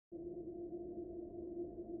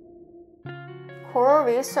Coral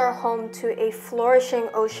reefs are home to a flourishing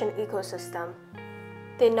ocean ecosystem.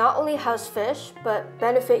 They not only house fish, but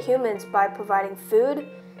benefit humans by providing food,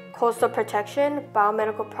 coastal protection,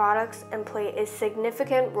 biomedical products, and play a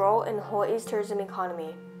significant role in Hawaii's tourism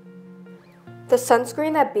economy. The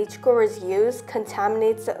sunscreen that beachgoers use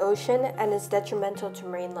contaminates the ocean and is detrimental to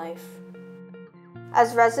marine life.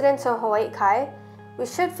 As residents of Hawaii Kai, we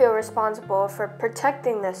should feel responsible for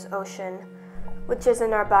protecting this ocean, which is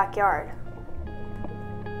in our backyard.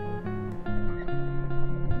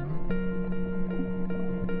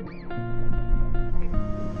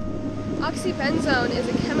 Oxybenzone is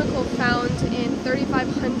a chemical found in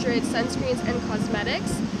 3,500 sunscreens and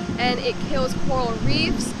cosmetics, and it kills coral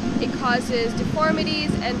reefs, it causes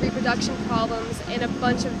deformities and reproduction problems in a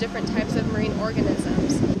bunch of different types of marine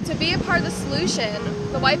organisms. To be a part of the solution,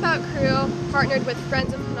 the Wipeout Crew partnered with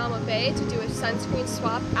Friends of Panama Bay to do a sunscreen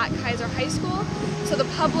swap at Kaiser High School, so the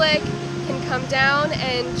public can come down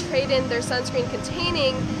and trade in their sunscreen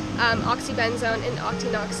containing oxybenzone and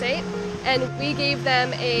octinoxate. And we gave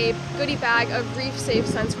them a goodie bag of reef-safe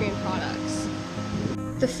sunscreen products.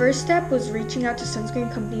 The first step was reaching out to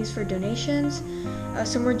sunscreen companies for donations.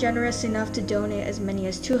 Some were generous enough to donate as many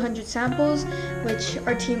as 200 samples, which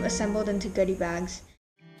our team assembled into goodie bags.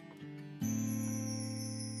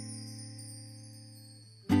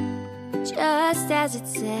 Just as it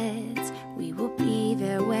sets, we will be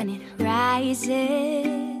there when it rises.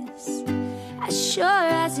 As sure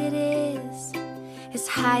as it is, as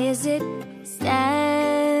high as it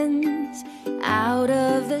stands, out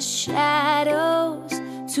of the shadows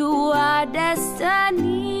to our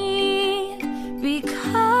destiny,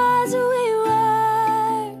 because we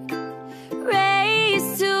were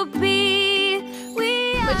raised to be.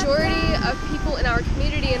 Majority of people in our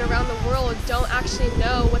community and around the world don't actually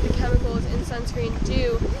know what the chemicals in sunscreen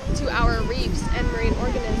do to our reefs and marine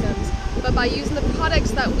organisms. But by using the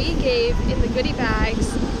products that we gave in the goodie bags,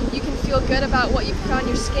 you can feel good about what you put on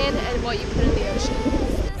your skin and what you put in the ocean.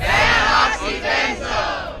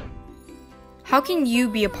 How can you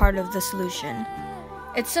be a part of the solution?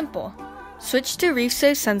 It's simple. Switch to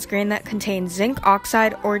reef-safe sunscreen that contains zinc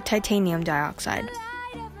oxide or titanium dioxide.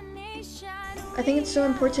 I think it's so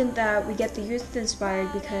important that we get the youth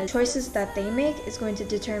inspired because choices that they make is going to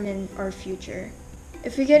determine our future.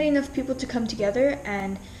 If we get enough people to come together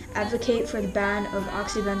and advocate for the ban of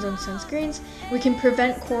oxybenzone sunscreens, we can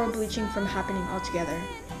prevent coral bleaching from happening altogether.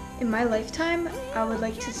 In my lifetime, I would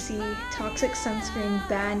like to see toxic sunscreen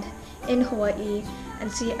banned in Hawaii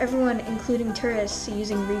and see everyone, including tourists,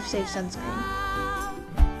 using reef-safe sunscreen.